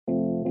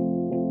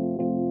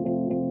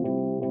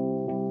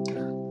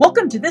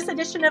Welcome to this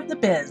edition of The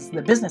Biz,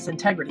 the Business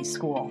Integrity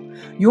School,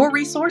 your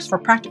resource for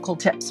practical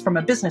tips from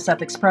a business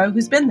ethics pro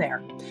who's been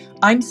there.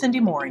 I'm Cindy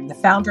Mooring, the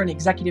founder and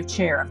executive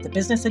chair of the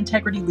Business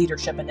Integrity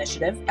Leadership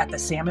Initiative at the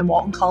Sam and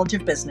Walton College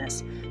of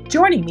Business.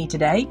 Joining me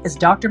today is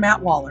Dr.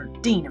 Matt Waller,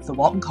 Dean of the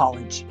Walton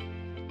College.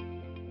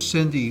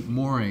 Cindy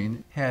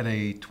Mooring had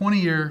a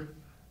 20-year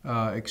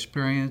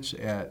experience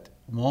at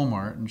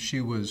Walmart, and she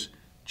was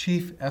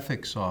Chief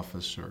Ethics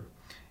Officer.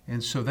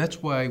 And so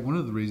that's why one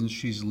of the reasons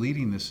she's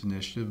leading this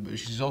initiative, but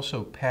she's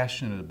also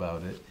passionate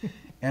about it.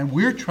 And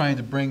we're trying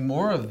to bring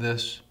more of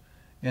this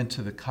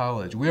into the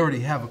college. We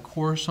already have a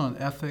course on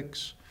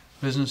ethics,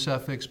 business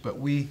ethics, but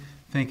we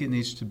think it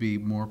needs to be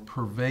more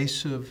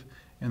pervasive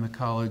in the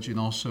college and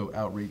also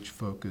outreach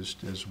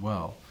focused as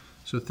well.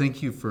 So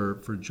thank you for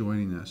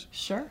joining us.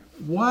 Sure.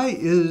 Why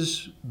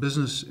is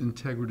business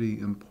integrity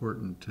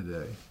important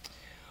today?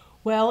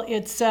 Well,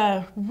 it's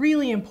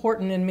really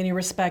important in many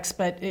respects,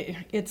 but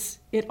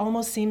it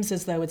almost seems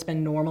as though it's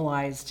been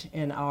normalized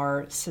in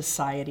our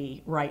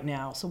society right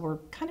now. So we're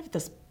kind of at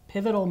this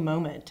pivotal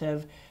moment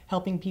of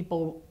helping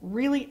people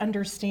really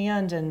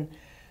understand and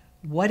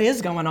what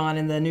is going on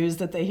in the news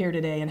that they hear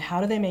today and how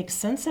do they make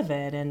sense of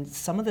it. And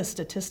some of the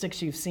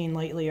statistics you've seen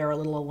lately are a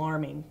little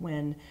alarming.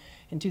 When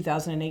in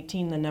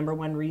 2018, the number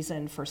one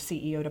reason for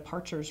CEO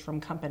departures from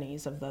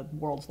companies, of the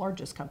world's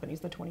largest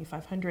companies, the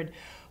 2,500,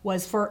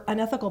 was for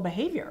unethical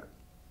behavior.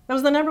 That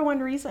was the number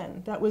one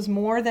reason. That was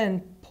more than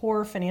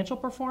poor financial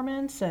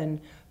performance and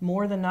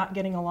more than not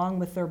getting along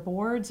with their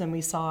boards. And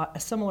we saw a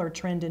similar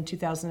trend in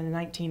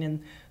 2019,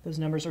 and those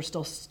numbers are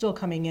still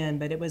coming in,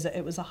 but it was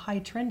a high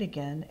trend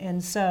again.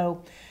 And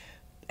so,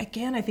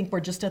 again, I think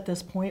we're just at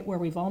this point where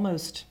we've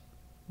almost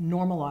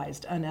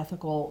normalized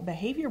unethical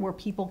behavior, where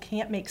people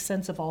can't make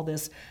sense of all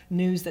this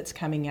news that's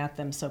coming at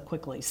them so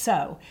quickly.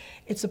 So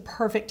it's a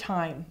perfect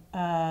time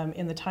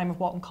in the time of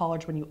Walton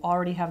College, when you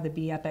already have the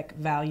BEPIC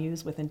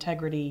values with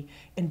integrity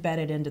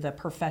embedded into the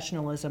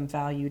professionalism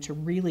value, to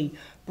really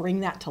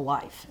bring that to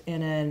life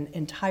in an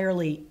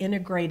entirely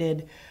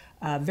integrated,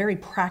 very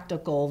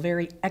practical,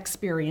 very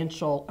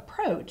experiential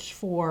approach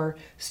for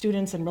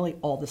students and really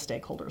all the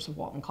stakeholders of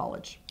Walton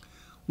College.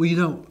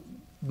 Well,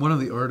 one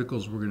of the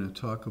articles we're going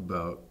to talk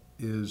about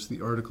is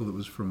the article that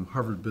was from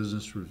Harvard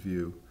Business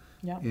Review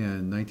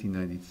in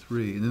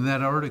 1993. And in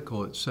that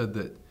article, it said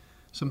that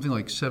something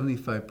like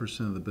 75%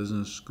 of the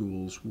business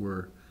schools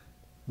were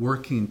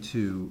working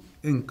to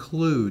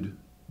include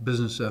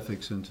business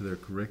ethics into their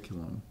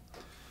curriculum.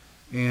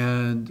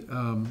 And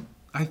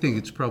I think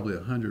it's probably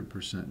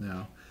 100%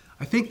 now.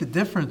 I think the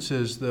difference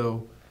is,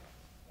 though,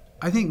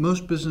 I think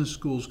most business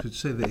schools could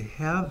say they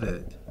have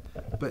it,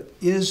 but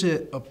is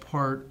it a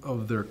part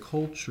of their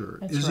culture?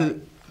 That's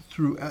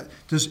right.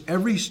 Does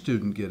every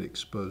student get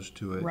exposed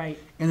to it? Right.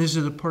 And is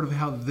it a part of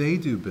how they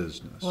do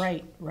business?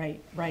 Right.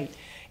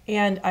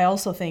 And I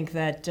also think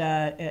that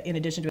in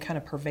addition to kind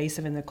of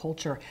pervasive in the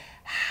culture,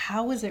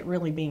 how is it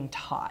really being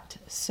taught?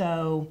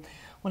 So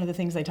one of the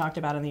things they talked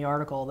about in the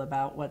article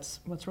about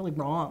what's really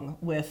wrong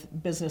with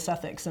business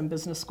ethics and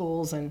business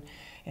schools and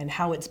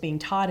how it's being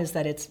taught is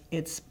that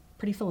it's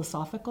pretty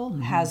philosophical,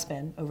 has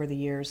been over the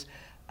years.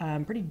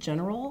 Pretty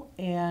general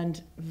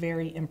and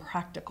very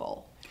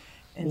impractical.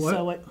 And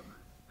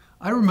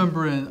I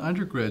remember in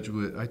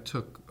undergraduate, I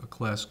took a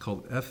class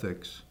called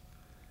ethics,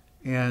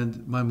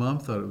 and my mom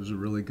thought it was a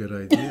really good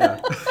idea.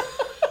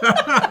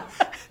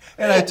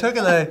 And I took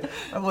it,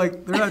 I'm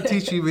like, they're not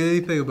teaching me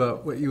anything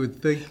about what you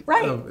would think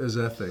of as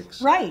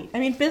ethics. Right. I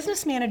mean,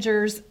 business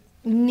managers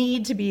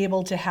need to be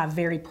able to have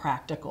very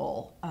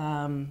practical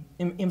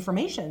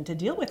information to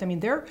deal with. I mean,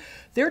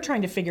 they're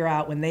trying to figure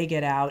out, when they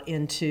get out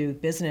into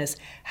business,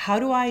 how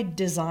do I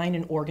design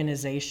an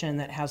organization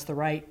that has the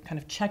right kind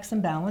of checks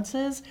and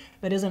balances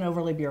but isn't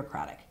overly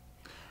bureaucratic?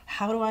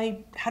 How do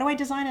I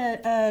design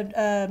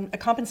a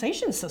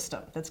compensation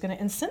system that's going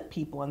to incent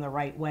people in the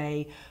right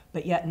way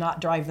but yet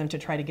not drive them to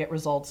try to get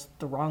results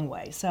the wrong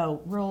way?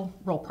 So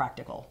real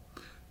practical.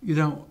 You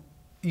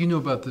know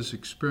about this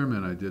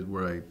experiment I did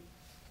where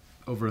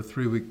over a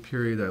 3-week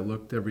period, I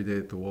looked every day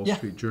at the Wall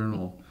Street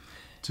Journal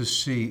to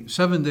see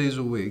 7 days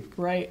a week,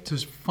 to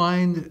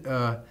find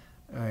a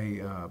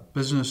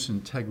business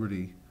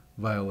integrity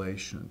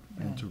violation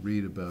and to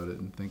read about it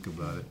and think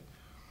about it.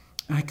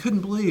 And I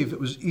couldn't believe it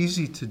was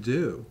easy to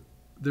do.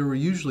 There were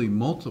usually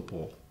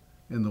multiple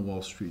in the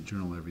Wall Street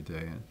Journal every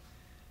day. And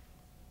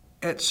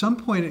at some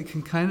point, it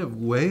can kind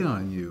of weigh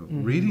on you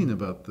reading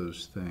about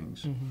those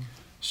things.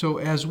 So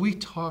as we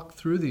talk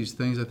through these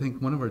things, I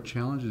think one of our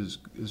challenges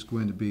is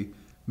going to be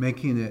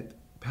making it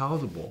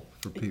palatable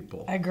for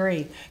people. I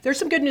agree. There's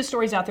some good news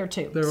stories out there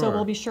too.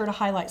 We'll be sure to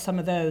highlight some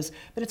of those.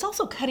 But it's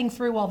also cutting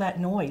through all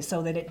that noise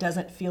so that it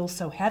doesn't feel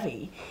so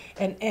heavy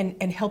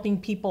and helping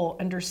people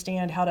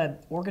understand how to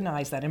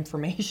organize that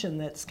information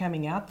that's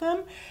coming at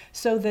them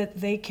so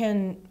that they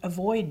can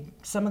avoid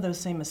some of those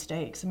same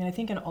mistakes. I mean, I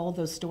think in all of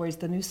those stories,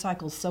 the news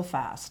cycle's so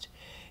fast.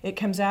 It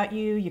comes at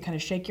you, you kind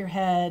of shake your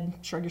head,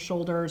 shrug your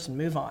shoulders, and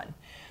move on.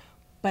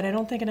 But I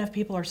don't think enough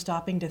people are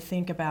stopping to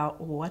think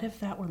about, what if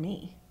that were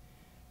me?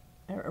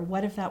 Or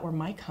what if that were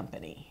my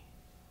company?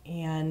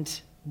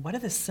 And what are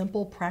the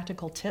simple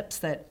practical tips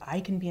that I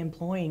can be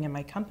employing and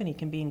my company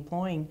can be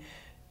employing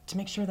to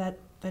make sure that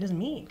that is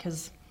me?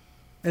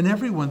 And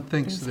everyone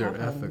thinks they're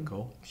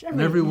ethical,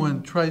 and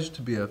everyone tries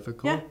to be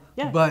ethical,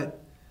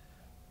 but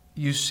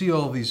you see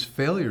all these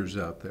failures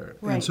out there.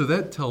 Right. And so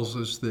that tells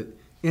us that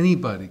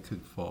anybody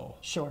could fall.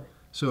 Sure.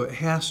 So it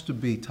has to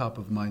be top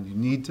of mind. You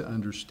need to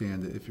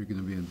understand it if you're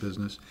going to be in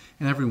business,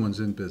 and everyone's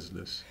in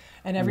business.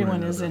 And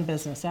everyone is in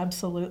business,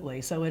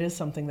 absolutely. So it is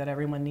something that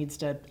everyone needs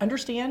to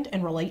understand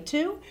and relate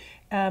to,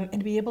 and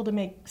to be able to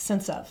make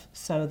sense of,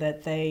 so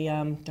that they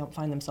don't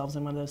find themselves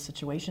in one of those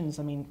situations.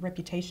 I mean,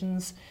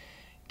 reputations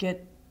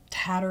get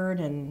tattered,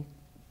 and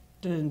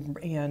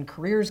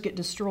careers get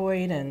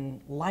destroyed,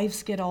 and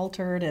lives get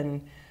altered,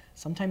 and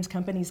sometimes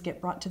companies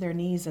get brought to their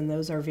knees, and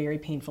those are very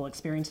painful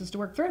experiences to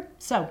work through.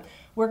 So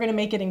we're going to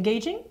make it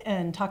engaging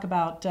and talk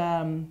about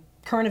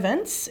current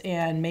events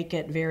and make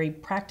it very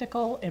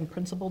practical and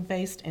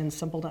principle-based and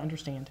simple to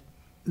understand.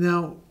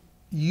 Now,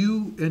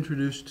 you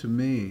introduced to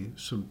me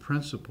some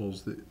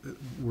principles that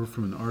were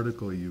from an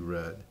article you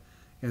read,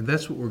 and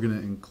that's what we're going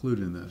to include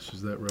in this.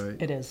 Is that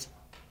right? It is.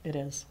 It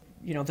is.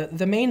 You know,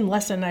 the main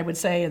lesson, I would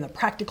say, and the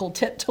practical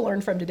tip to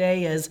learn from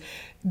today is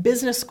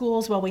business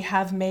schools, while we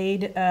have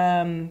made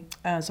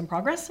some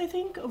progress, I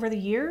think, over the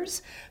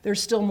years,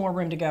 there's still more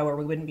room to go, or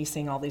we wouldn't be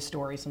seeing all these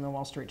stories in the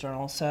Wall Street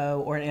Journal,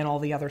 and all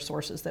the other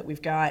sources that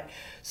we've got.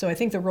 So I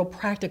think the real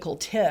practical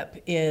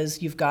tip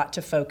is you've got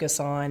to focus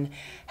on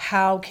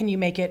how can you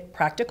make it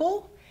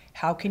practical,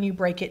 how can you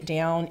break it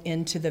down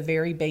into the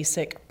very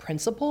basic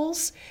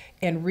principles,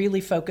 and really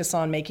focus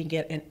on making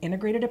it an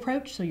integrated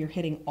approach, so you're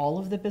hitting all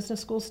of the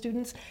business school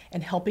students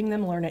and helping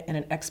them learn it in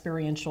an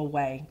experiential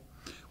way.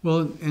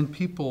 Well, and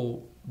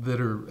people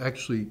that are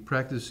actually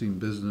practicing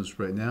business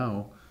right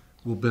now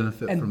will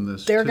benefit from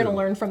this too. They're going to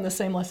learn from the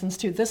same lessons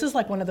too. This is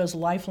like one of those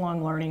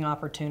lifelong learning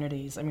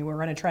opportunities. I mean, we're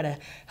going to try to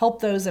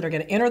help those that are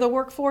going to enter the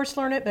workforce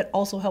learn it, but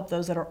also help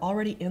those that are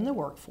already in the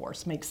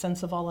workforce make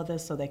sense of all of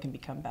this so they can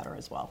become better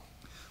as well.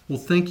 Well,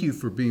 thank you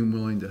for being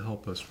willing to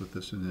help us with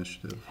this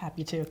initiative.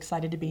 Happy to.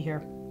 Excited to be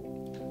here.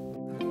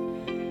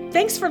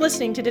 Thanks for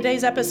listening to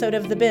today's episode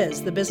of The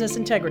Biz, the Business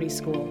Integrity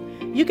School.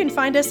 You can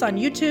find us on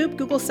YouTube,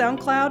 Google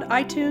SoundCloud,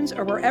 iTunes,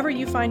 or wherever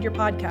you find your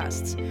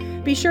podcasts.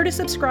 Be sure to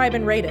subscribe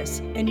and rate us,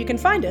 and you can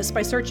find us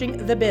by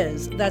searching The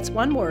Biz. That's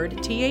one word,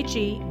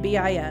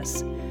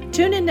 THEBIS.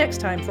 Tune in next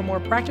time for more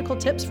practical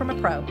tips from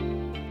a pro.